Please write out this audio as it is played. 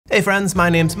Hey friends, my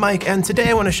name's Mike, and today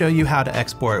I want to show you how to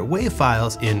export WAV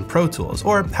files in Pro Tools,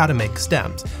 or how to make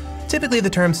stems. Typically the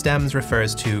term stems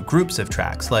refers to groups of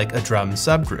tracks, like a drum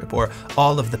subgroup, or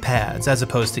all of the pads, as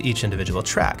opposed to each individual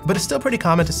track, but it's still pretty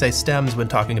common to say stems when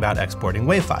talking about exporting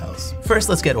WAV files. First,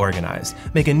 let's get organized.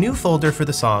 Make a new folder for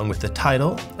the song with the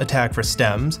title, a tag for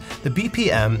stems, the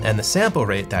BPM, and the sample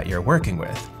rate that you're working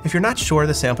with. If you're not sure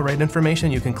the sample rate information,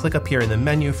 you can click up here in the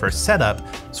menu for Setup,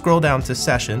 scroll down to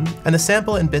Session, and the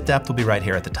sample and bit depth will be right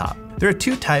here at the top. There are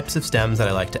two types of stems that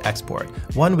I like to export,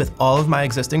 one with all of my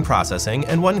existing processing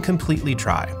and one completely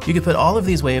dry. You can put all of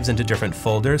these waves into different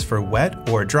folders for wet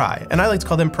or dry, and I like to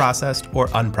call them processed or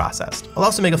unprocessed. I'll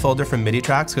also make a folder for MIDI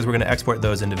tracks because we're going to export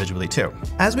those individually too.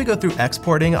 As we go through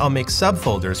exporting, I'll make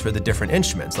subfolders for the different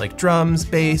instruments like drums,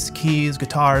 bass, keys,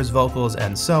 guitars, vocals,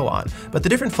 and so on. But the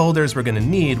different folders we're going to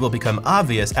need will become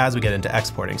obvious as we get into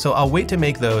exporting, so I'll wait to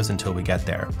make those until we get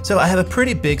there. So I have a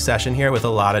pretty big session here with a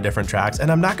lot of different tracks,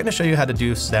 and I'm not going to show you how to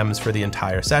do stems for the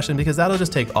entire session because that'll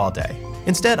just take all day.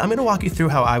 Instead, I'm going to walk you through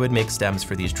how I would make stems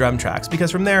for these drum tracks,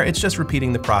 because from there it's just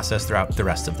repeating the process throughout the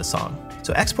rest of the song.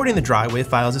 So exporting the dry wave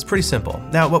files is pretty simple.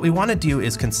 Now what we want to do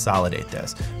is consolidate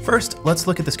this. First, let's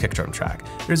look at this kick drum track.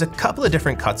 There's a couple of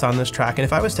different cuts on this track, and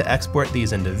if I was to export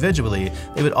these individually,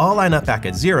 they would all line up back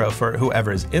at 0 for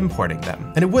whoever is importing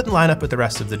them, and it wouldn't line up with the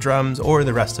rest of the drums or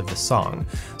the rest of the song.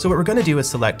 So what we're going to do is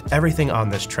select everything on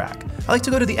this track. I like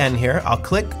to go to the end here, I'll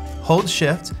click, hold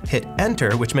Shift, hit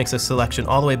Enter, which makes a selection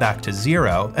all the way back to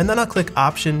 0, and then I'll click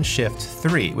Option Shift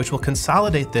 3, which will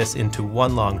consolidate this into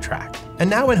one long track. And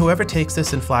now when whoever takes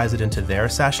this and flies it into their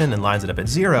session and lines it up at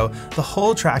 0, the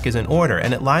whole track is in order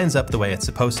and it lines up the way it's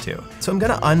supposed to. So I'm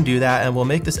going to undo that and we'll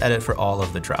make this edit for all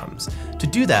of the drums. To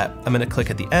do that, I'm going to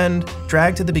click at the end,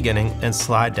 drag to the beginning, and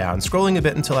slide down, scrolling a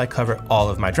bit until I cover all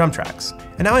of my drum tracks.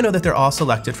 And now I know that they're all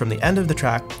selected from the end of the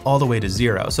track all the way to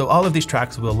 0, so all of these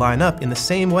tracks will line up in the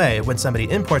same way when somebody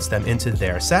imports them into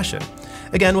their session.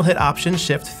 Again, we'll hit Option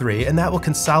Shift 3, and that will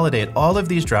consolidate all of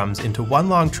these drums into one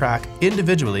long track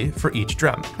individually for each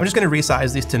drum. I'm just going to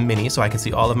resize these to mini so I can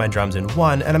see all of my drums in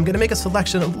one, and I'm going to make a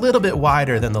selection a little bit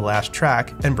wider than the last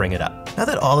track and bring it up. Now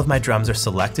that all of my drums are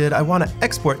selected, I want to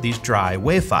export these dry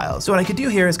WAV files. So what I could do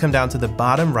here is come down to the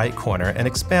bottom right corner and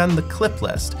expand the clip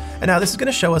list. And now this is going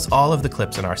to show us all of the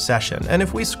clips in our session. And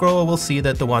if we scroll, we'll see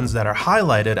that the ones that are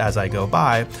highlighted as I go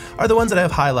by are the ones that I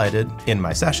have highlighted in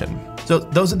my session. So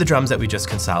those are the drums that we just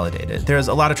consolidated. There's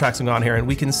a lot of tracks going on here, and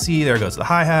we can see there goes the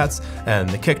hi-hats and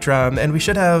the kick drum, and we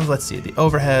should have, let's see, the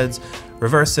overheads,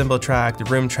 reverse cymbal track, the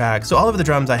room track. So all of the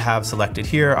drums I have selected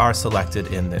here are selected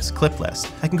in this clip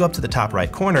list. I can go up to the top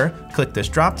right corner, click this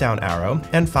drop-down arrow,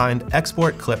 and find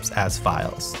Export Clips as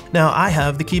Files. Now I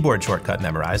have the keyboard shortcut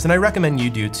memorized, and I recommend you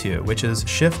do too, which is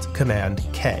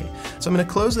Shift-Command-K. So I'm going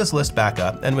to close this list back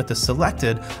up, and with the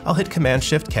selected, I'll hit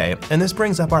Command-Shift-K, and this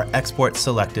brings up our Export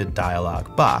Selected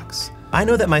dialog box. I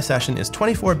know that my session is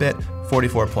 24-bit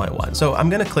 44.1, so I'm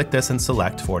going to click this and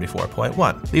select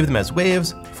 44.1. Leave them as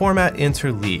waves, format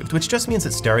interleaved, which just means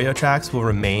that stereo tracks will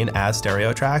remain as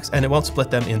stereo tracks and it won't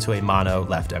split them into a mono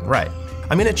left and right.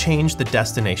 I'm going to change the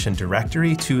destination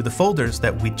directory to the folders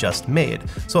that we just made.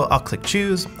 So I'll click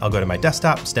Choose, I'll go to my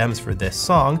desktop, stems for this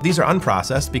song. These are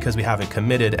unprocessed because we haven't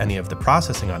committed any of the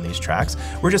processing on these tracks.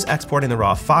 We're just exporting the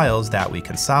raw files that we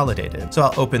consolidated. So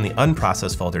I'll open the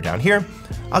unprocessed folder down here.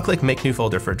 I'll click Make New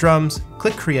Folder for Drums,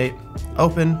 click Create,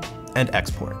 Open, and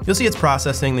export. You'll see it's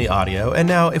processing the audio, and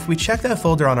now if we check that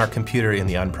folder on our computer in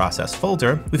the unprocessed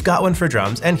folder, we've got one for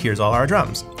drums, and here's all our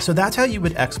drums. So that's how you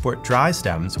would export dry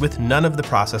stems with none of the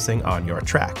processing on your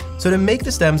track. So to make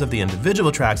the stems of the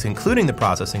individual tracks, including the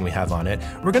processing we have on it,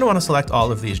 we're going to want to select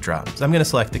all of these drums. I'm going to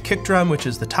select the kick drum, which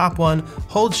is the top one,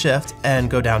 hold Shift, and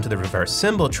go down to the reverse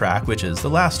cymbal track, which is the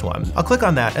last one. I'll click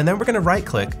on that, and then we're going to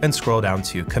right-click and scroll down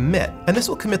to Commit. And this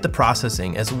will commit the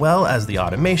processing as well as the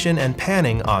automation and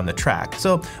panning on the track.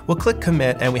 So we'll click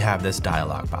Commit and we have this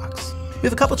dialog box. We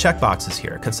have a couple checkboxes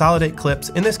here. Consolidate clips,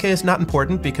 in this case not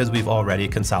important because we've already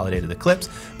consolidated the clips,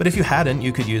 but if you hadn't,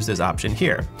 you could use this option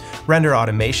here. Render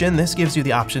automation, this gives you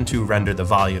the option to render the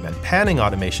volume and panning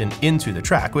automation into the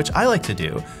track, which I like to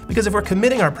do because if we're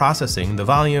committing our processing, the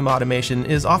volume automation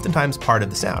is oftentimes part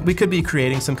of the sound. We could be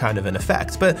creating some kind of an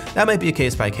effect, but that might be a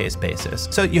case-by-case basis.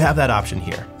 So you have that option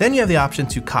here. Then you have the option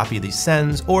to copy the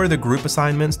sends or the group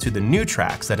assignments to the new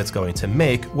tracks that it's going to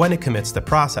make when it commits the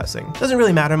processing. Doesn't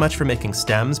really matter much for making making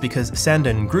stems because send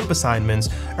and group assignments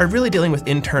are really dealing with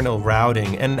internal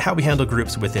routing and how we handle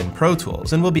groups within Pro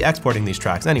Tools, and we'll be exporting these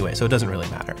tracks anyway, so it doesn't really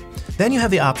matter. Then you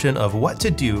have the option of what to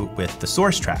do with the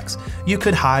source tracks. You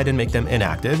could hide and make them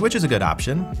inactive, which is a good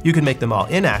option. You could make them all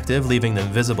inactive, leaving them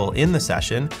visible in the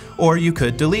session, or you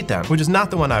could delete them, which is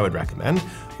not the one I would recommend,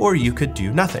 or you could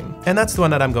do nothing. And that's the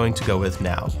one that I'm going to go with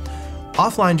now.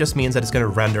 Offline just means that it's going to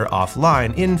render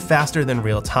offline in faster than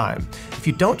real time. If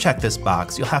you don't check this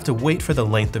box, you'll have to wait for the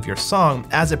length of your song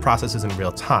as it processes in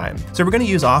real time. So we're going to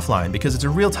use offline because it's a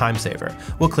real time saver.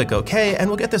 We'll click OK and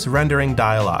we'll get this rendering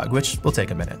dialog, which will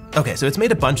take a minute. Okay, so it's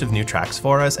made a bunch of new tracks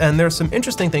for us, and there's some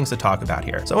interesting things to talk about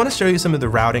here. So I want to show you some of the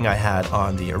routing I had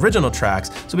on the original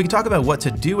tracks so we can talk about what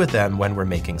to do with them when we're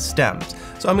making stems.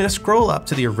 So I'm going to scroll up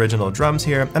to the original drums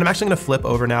here, and I'm actually going to flip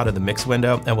over now to the mix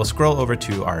window, and we'll scroll over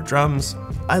to our drums.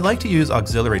 I like to use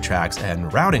auxiliary tracks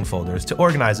and routing folders to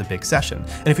organize a big session.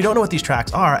 And if you don't know what these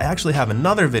tracks are, I actually have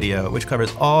another video which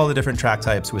covers all the different track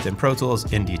types within Pro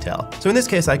Tools in detail. So in this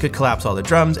case, I could collapse all the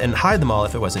drums and hide them all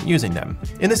if I wasn't using them.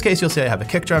 In this case, you'll see I have a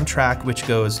kick drum track which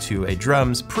goes to a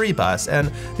drums pre-bus,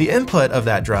 and the input of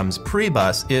that drums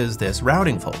pre-bus is this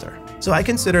routing folder. So I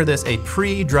consider this a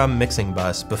pre-drum mixing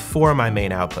bus before my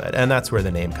main output, and that's where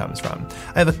the name comes from.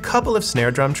 I have a couple of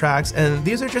snare drum tracks, and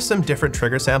these are just some different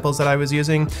trigger samples that I was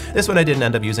using. This one I didn't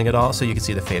end up using at all, so you can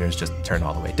see the faders just turn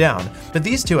all the way down. But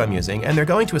these two I'm using, and they're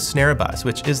going to a snare bus,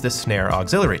 which is this snare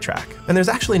auxiliary track. And there's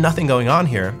actually nothing going on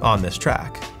here on this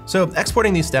track. So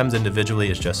exporting these stems individually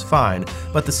is just fine,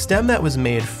 but the stem that was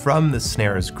made from the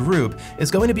snares group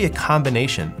is going to be a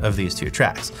combination of these two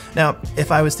tracks. Now,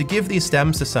 if I was to give these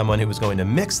stems to someone who was going to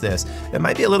mix this, it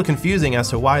might be a little confusing as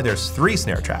to why there's 3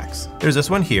 snare tracks. There's this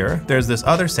one here, there's this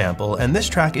other sample, and this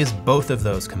track is both of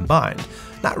those combined.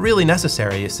 Not really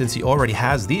necessary since he already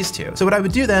has these two. So what I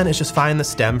would do then is just find the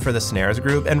stem for the snares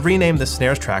group and rename the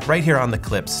snares track right here on the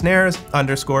clip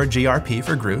snares_grp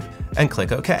for group and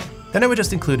click OK. Then I would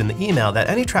just include in the email that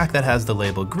any track that has the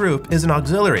label group is an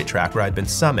auxiliary track where I'd been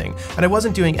summing, and I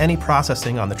wasn't doing any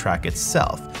processing on the track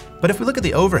itself. But if we look at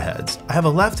the overheads, I have a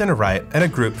left and a right and a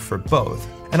group for both.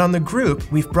 And on the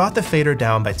group, we've brought the fader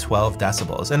down by 12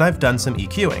 decibels, and I've done some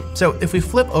EQing. So if we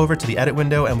flip over to the edit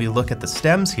window and we look at the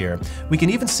stems here, we can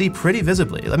even see pretty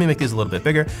visibly, let me make these a little bit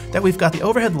bigger, that we've got the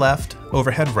overhead left,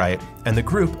 overhead right, and the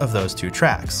group of those two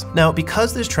tracks. Now,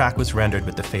 because this track was rendered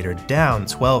with the fader down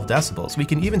 12 decibels, we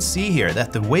can even see here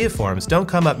that the waveforms don't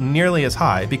come up nearly as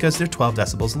high because they're 12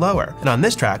 decibels lower. And on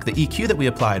this track, the EQ that we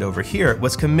applied over here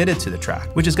was committed to the track,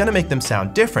 which is going to make them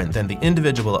sound different than the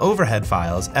individual overhead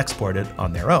files exported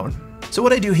on their own. So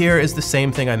what I do here is the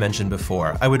same thing I mentioned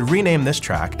before. I would rename this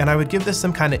track and I would give this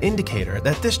some kind of indicator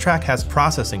that this track has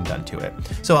processing done to it.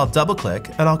 So I'll double click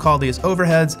and I'll call these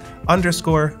overheads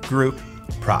 _group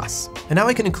pros. And now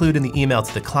I can include in the email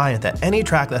to the client that any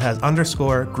track that has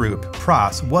 _group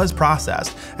pros was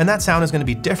processed, and that sound is going to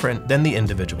be different than the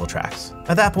individual tracks.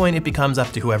 At that point, it becomes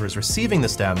up to whoever's receiving the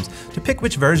stems to pick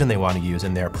which version they want to use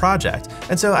in their project.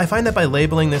 And so I find that by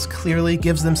labeling this clearly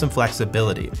gives them some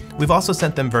flexibility. We've also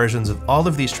sent them versions of all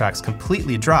of these tracks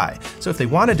completely dry, so if they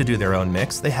wanted to do their own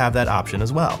mix, they have that option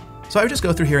as well. So I would just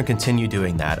go through here and continue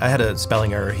doing that. I had a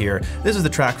spelling error here. This is the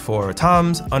track for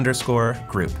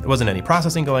toms_group. There wasn't any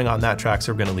processing going on that track,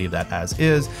 so we're gonna leave that as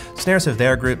is. Snares have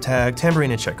their group tag,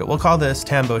 tambourine and shaker. We'll call this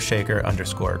tambo shaker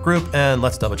 _group, and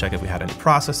let's double check if we had any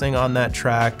processing on that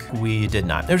track. We did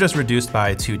not. It was just reduced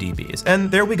by 2 dBs.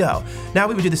 And there we go. Now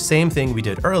we would do the same thing we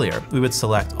did earlier. We would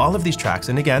select all of these tracks,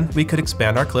 and again, we could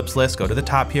expand our clips list, go to the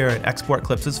top here and export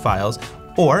clips as files.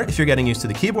 Or if you're getting used to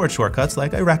the keyboard shortcuts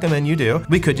like I recommend you do,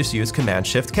 we could just use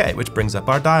Command-Shift-K, which brings up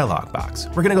our dialog box.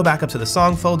 We're gonna go back up to the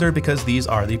song folder because these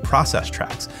are the process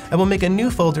tracks. And we'll make a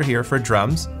new folder here for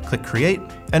drums, click Create,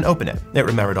 and open it. It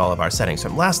remembered all of our settings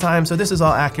from last time, so this is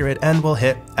all accurate, and we'll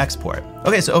hit Export.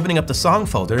 Okay, so opening up the song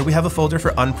folder, we have a folder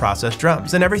for unprocessed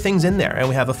drums, and everything's in there. And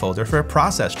we have a folder for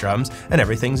processed drums, and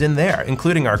everything's in there,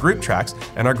 including our group tracks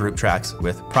and our group tracks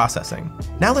with processing.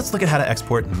 Now let's look at how to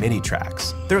export MIDI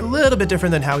tracks. They're a little bit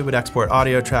different than how we would export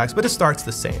audio tracks, but it starts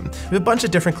the same. We have a bunch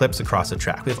of different clips across a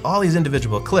track. We have all these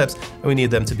individual clips, and we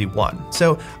need them to be one.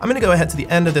 So I'm gonna go ahead to the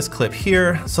end of this clip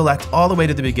here, select all the way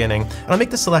to the beginning, and I'll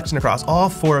make the selection across all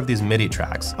 4 of these MIDI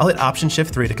tracks. I'll hit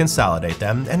Option-Shift-3 to consolidate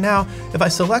them, and now if I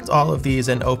select all of these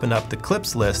and open up the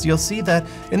clips list, you'll see that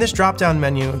in this drop-down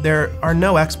menu, there are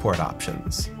no export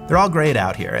options. They're all grayed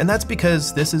out here, and that's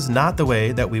because this is not the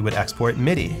way that we would export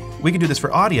MIDI. We can do this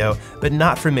for audio, but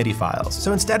not for MIDI files.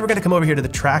 So instead, we're going to come over here to the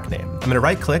track name. I'm going to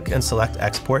right-click and select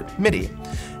Export MIDI.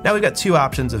 Now we've got two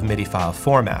options of MIDI file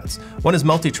formats. One is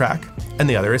multi-track, and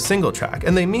the other is single track,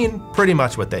 and they mean pretty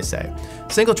much what they say.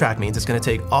 Single track means it's going to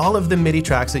take all of the MIDI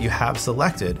tracks that you have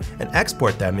selected and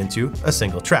export them into a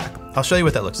single track. I'll show you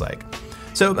what that looks like.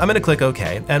 So I'm going to click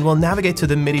OK, and we'll navigate to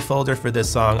the MIDI folder for this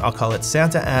song. I'll call it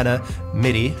Santa Ana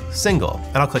MIDI Single,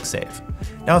 and I'll click Save.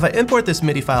 Now if I import this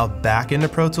MIDI file back into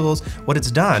Pro Tools, what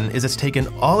it's done is it's taken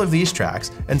all of these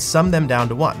tracks and summed them down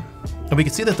to one. And we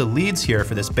can see that the leads here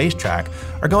for this bass track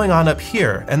are going on up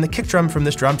here, and the kick drum from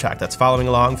this drum track that's following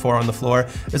along, 4 on the floor,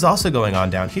 is also going on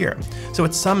down here. So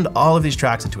it's summed all of these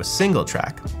tracks into a single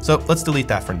track. So let's delete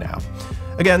that for now.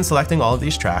 Again, selecting all of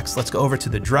these tracks, let's go over to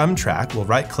the drum track, we'll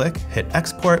right-click, hit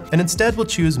Export, and instead we'll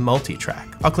choose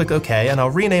Multi-Track. I'll click OK, and I'll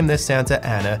rename this Santa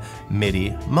Ana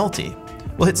MIDI Multi.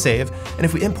 We'll hit Save, and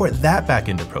if we import that back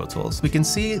into Pro Tools, we can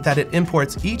see that it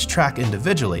imports each track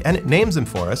individually, and it names them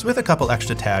for us with a couple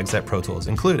extra tags that Pro Tools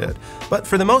included. But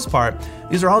for the most part,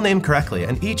 these are all named correctly,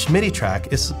 and each MIDI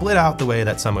track is split out the way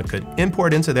that someone could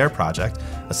import into their project,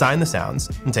 assign the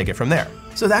sounds, and take it from there.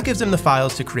 So that gives them the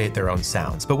files to create their own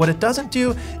sounds, but what it doesn't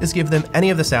do is give them any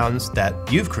of the sounds that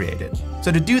you've created.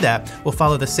 So to do that, we'll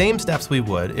follow the same steps we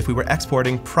would if we were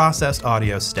exporting processed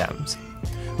audio stems.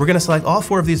 We're going to select all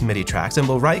 4 of these MIDI tracks, and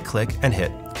we'll right-click and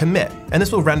hit Commit. And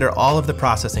this will render all of the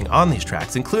processing on these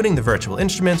tracks, including the virtual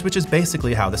instruments, which is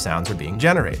basically how the sounds are being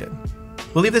generated.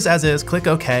 We'll leave this as is, click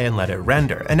OK, and let it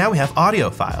render. And now we have audio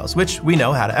files, which we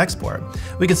know how to export.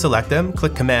 We can select them,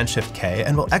 click Command-Shift-K,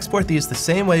 and we'll export these the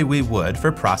same way we would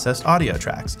for processed audio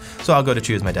tracks. So I'll go to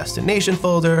choose my destination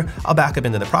folder, I'll back up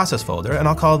into the process folder, and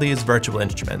I'll call these virtual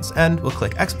instruments, and we'll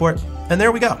click Export, and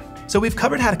there we go. So we've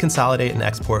covered how to consolidate and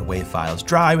export WAV files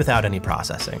dry without any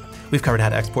processing. We've covered how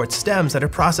to export stems that are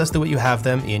processed the way you have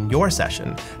them in your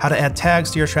session, how to add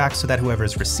tags to your tracks so that whoever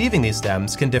is receiving these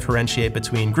stems can differentiate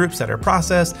between groups that are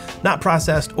processed, not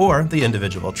processed, or the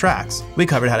individual tracks. We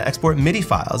covered how to export MIDI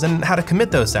files and how to commit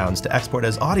those sounds to export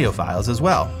as audio files as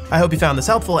well. I hope you found this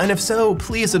helpful, and if so,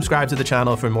 please subscribe to the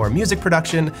channel for more music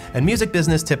production and music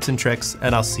business tips and tricks,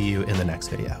 and I'll see you in the next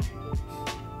video.